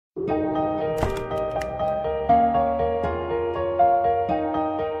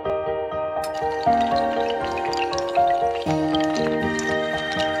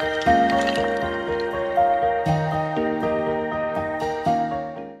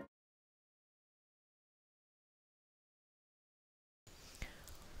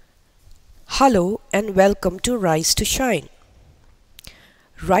Hello and welcome to Rise to Shine.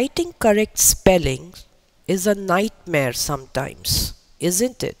 Writing correct spelling is a nightmare sometimes,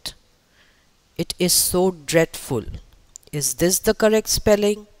 isn't it? It is so dreadful. Is this the correct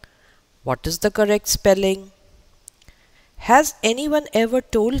spelling? What is the correct spelling? Has anyone ever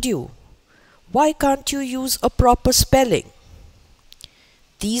told you, why can't you use a proper spelling?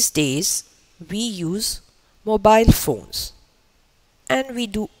 These days we use mobile phones and we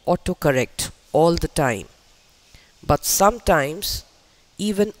do autocorrect all the time. But sometimes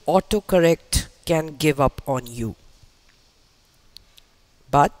even autocorrect can give up on you.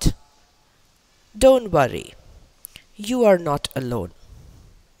 But don't worry, you are not alone.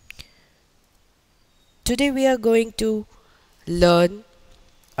 Today we are going to learn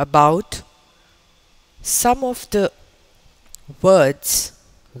about some of the words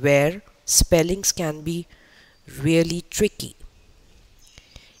where spellings can be really tricky.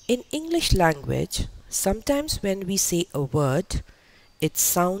 In English language, sometimes when we say a word, it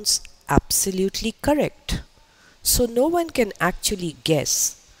sounds absolutely correct. So no one can actually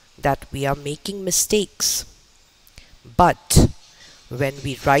guess that we are making mistakes. But when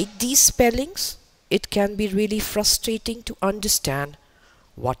we write these spellings, it can be really frustrating to understand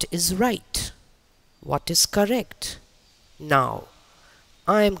what is right, what is correct. Now,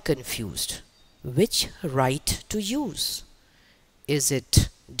 I am confused. Which right to use? Is it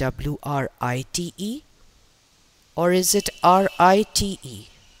WRITE? Or is it RITE?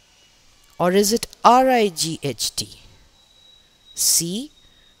 Or is it RIGHT? See,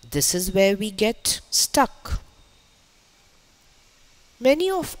 this is where we get stuck. Many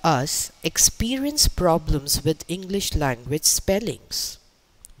of us experience problems with English language spellings.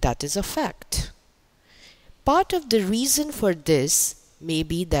 That is a fact. Part of the reason for this may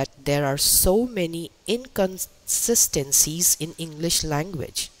be that there are so many inconsistencies in English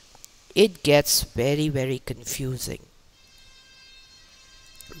language. It gets very confusing.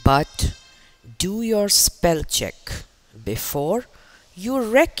 But do your spell check before you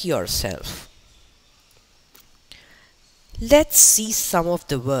wreck yourself. Let's see some of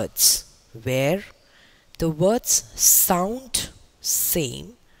the words where the words sound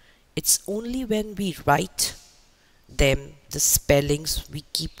same. It's only when we write them, the spellings, we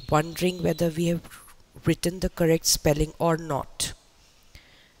keep wondering whether we have written the correct spelling or not.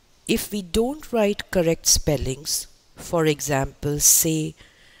 If we don't write correct spellings, for example, say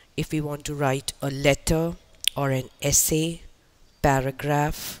if we want to write a letter or an essay,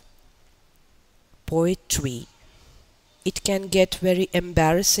 paragraph, poetry, it can get very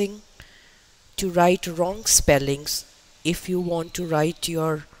embarrassing to write wrong spellings if you want to write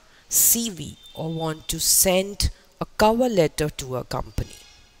your CV or want to send a cover letter to a company.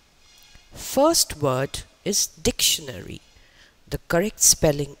 First word is dictionary. The correct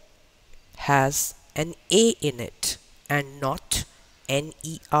spelling has an A in it and not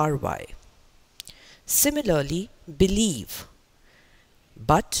N-E-R-Y. Similarly, believe.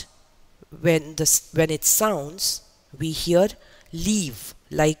 But when it sounds, we hear leave,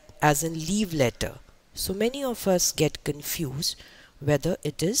 like as in leave letter. So many of us get confused whether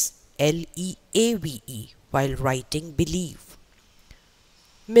it is L-E-A-V-E while writing believe.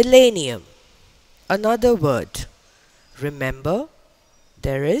 Millennium, another word. Remember,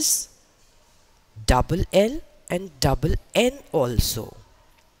 there is double L and double N also.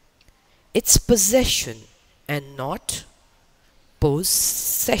 It's possession and not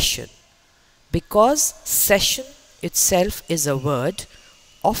possession. Because session itself is a word,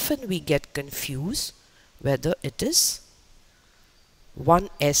 often we get confused whether it is one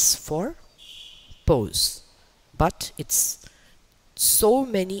S for pose, but it's so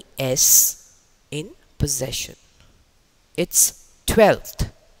many S in possession. It's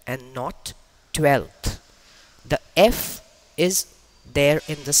 12th and not 12th. The F is there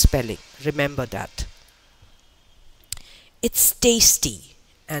in the spelling. Remember that. It's tasty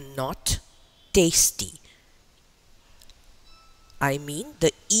and not tasty. I mean,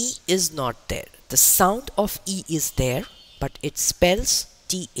 the E is not there. The sound of E is there, but it spells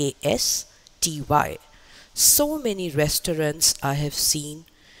T-A-S-T-Y. So many restaurants I have seen,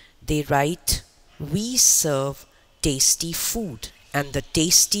 they write, we serve tasty food, and the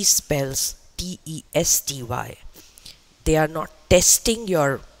tasty spells T-E-S-T-Y. They are not testing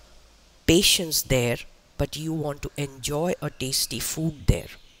your patience there, but you want to enjoy a tasty food there.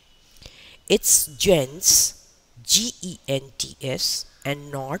 It's gents, G-E-N-T-S, and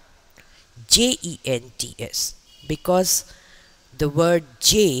not J-E-N-T-S, because the word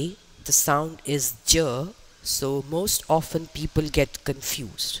J, the sound is J, so most often people get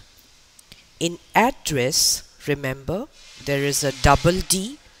confused. In address, remember, there is a double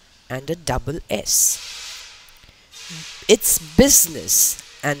D and a double S. It's business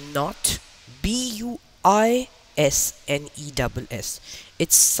and not B-U-I-S-N-E-S-S.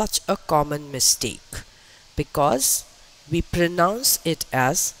 It's such a common mistake because we pronounce it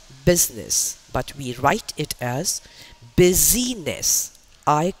as business, but we write it as busyness.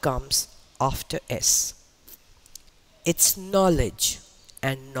 I comes after S. It's knowledge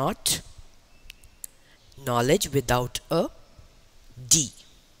and not knowledge without a D.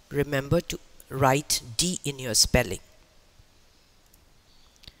 Remember to write D in your spelling.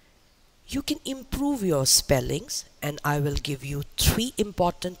 You can improve your spellings, and I will give you 3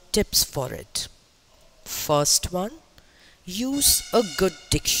 important tips for it. First one, use a good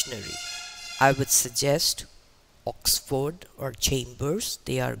dictionary. I would suggest Oxford or Chambers,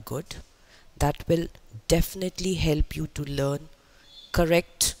 they are good. That will definitely help you to learn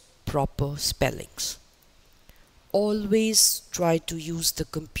correct, proper spellings. Always try to use the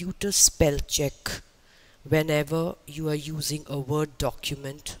computer spell check whenever you are using a Word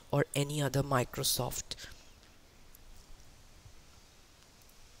document or any other Microsoft.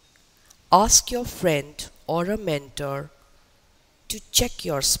 Ask your friend or a mentor to check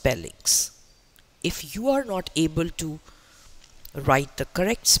your spellings. If you are not able to write the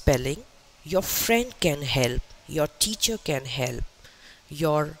correct spelling, your friend can help, your teacher can help,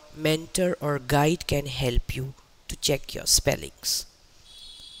 your mentor or guide can help you to check your spellings.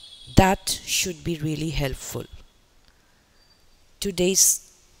 That should be really helpful.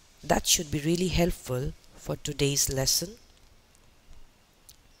 That should be really helpful for today's lesson.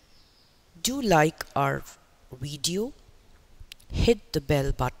 Do like our video, hit the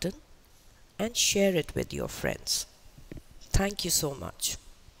bell button, and share it with your friends. Thank you so much.